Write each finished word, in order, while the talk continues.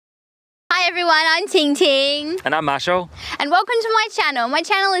Hi everyone, I'm Ting. And I'm Marshall. And welcome to my channel. My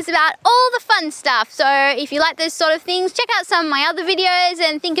channel is about all the fun stuff. So if you like those sort of things, check out some of my other videos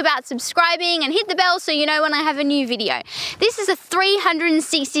and think about subscribing and hit the bell so you know when I have a new video. This is a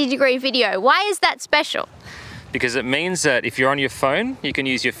 360-degree video. Why is that special? Because it means that if you're on your phone, you can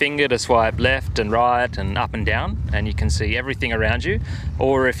use your finger to swipe left and right and up and down, and you can see everything around you.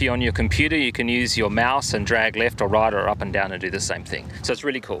 Or if you're on your computer, you can use your mouse and drag left or right or up and down and do the same thing. So it's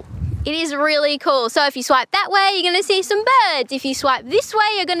really cool. It is really cool. So if you swipe that way, you're going to see some birds. If you swipe this way,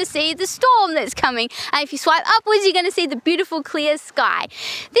 you're going to see the storm that's coming. And if you swipe upwards, you're going to see the beautiful clear sky.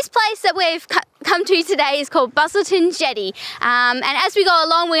 This place that we've come to today is called Busselton Jetty. And as we go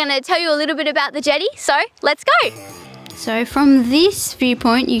along, we're going to tell you a little bit about the jetty. So let's go. So from this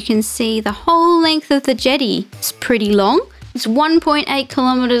viewpoint, you can see the whole length of the jetty. It's pretty long. It's 1.8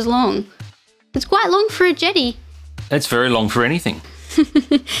 kilometers long. It's quite long for a jetty. It's very long for anything.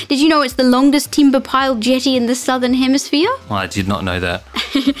 Did you know it's the longest timber piled jetty in the southern hemisphere? I did not know that.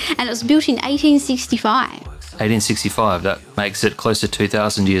 And it was built in 1865. 1865, that makes it close to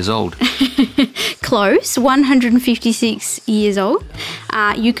 2,000 years old. Close, 156 years old.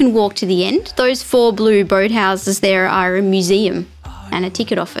 You can walk to the end. Those 4 blue boathouses there are a museum and a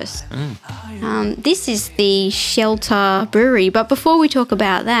ticket office. This is the Shelter Brewery, but before we talk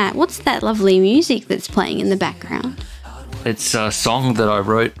about that, what's that lovely music that's playing in the background? It's a song that I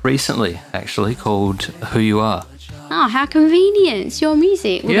wrote recently, actually, called Who You Are. Oh, how convenient. It's your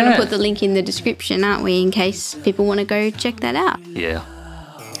music. We're going to Yeah. put the link in the description, aren't we, in case people want to go check that out. Yeah.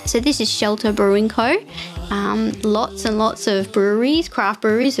 So this is Shelter Brewing Co. Lots and lots of breweries, craft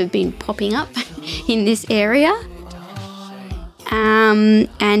breweries have been popping up in this area.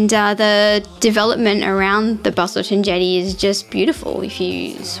 The development around the Busselton Jetty is just beautiful. If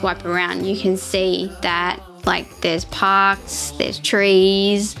you swipe around, you can see that there's parks, there's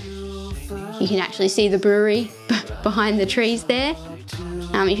trees. You can actually see the brewery behind the trees there.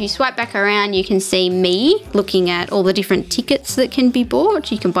 If you swipe back around, you can see me looking at all the different tickets that can be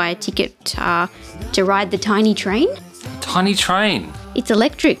bought. You can buy a ticket to ride the tiny train. Tiny train. It's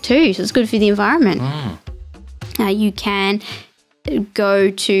electric too, so it's good for the environment. You can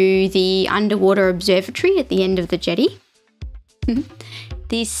go to the underwater observatory at the end of the jetty.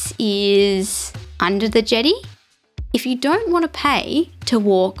 This is under the jetty. If you don't want to pay to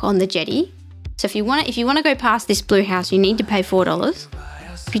walk on the jetty, so if you want to go past this blue house, you need to pay $4.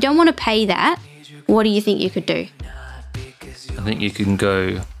 If you don't want to pay that, what do you think you could do? I think you can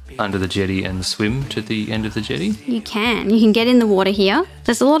go under the jetty and swim to the end of the jetty. You can. You can get in the water here.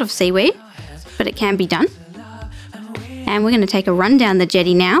 There's a lot of seaweed, but it can be done. And we're going to take a run down the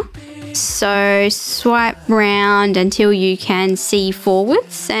jetty now. So swipe round until you can see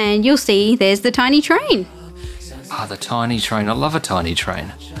forwards and you'll see there's the tiny train. Ah, the tiny train. I love a tiny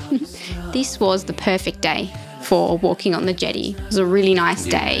train. This was the perfect day for walking on the jetty. It was a really nice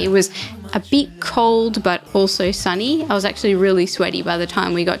day. It was a bit cold but also sunny. I was actually really sweaty by the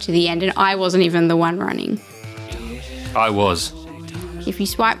time we got to the end and I wasn't even the one running. I was. If you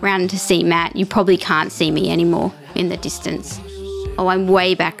swipe round to see Matt, you probably can't see me anymore in the distance. Oh, I'm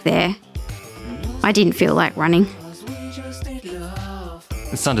way back there. I didn't feel like running.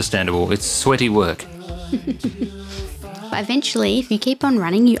 It's understandable. It's sweaty work. But eventually, if you keep on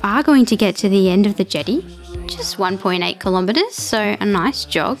running, you are going to get to the end of the jetty. Just 1.8 kilometers, so a nice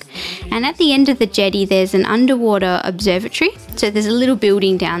jog. And at the end of the jetty, there's an underwater observatory. So there's a little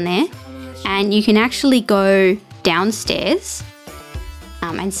building down there. And you can actually go downstairs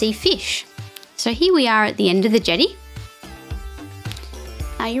and see fish. So here we are at the end of the jetty.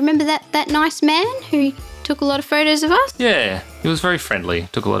 You remember that nice man who took a lot of photos of us? Yeah, he was very friendly.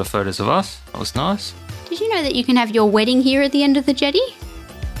 Took a lot of photos of us. That was nice. Did you know that you can have your wedding here at the end of the jetty?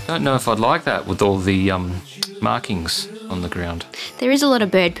 Don't know if I'd like that with all the markings on the ground. There is a lot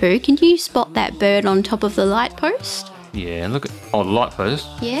of bird poo. Can you spot that bird on top of the light post? Yeah, look at the light post.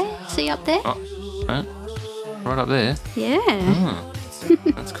 Yeah, see up there? Oh, right up there. Yeah.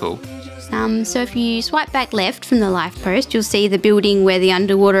 That's cool. So if you swipe back left from the light post, you'll see the building where the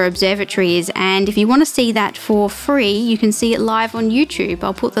underwater observatory is. And if you want to see that for free, you can see it live on YouTube.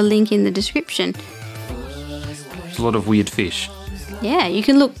 I'll put the link in the description. There's a lot of weird fish. Yeah, you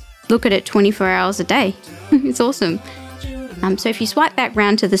can look at it 24 hours a day. It's awesome. So if you swipe back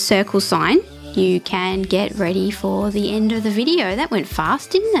round to the circle sign, you can get ready for the end of the video. That went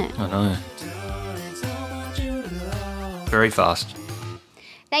fast, didn't it? I know. Very fast.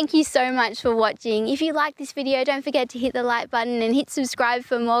 Thank you so much for watching. If you like this video, don't forget to hit the like button and hit subscribe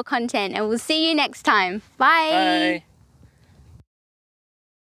for more content, and we'll see you next time. Bye. Bye.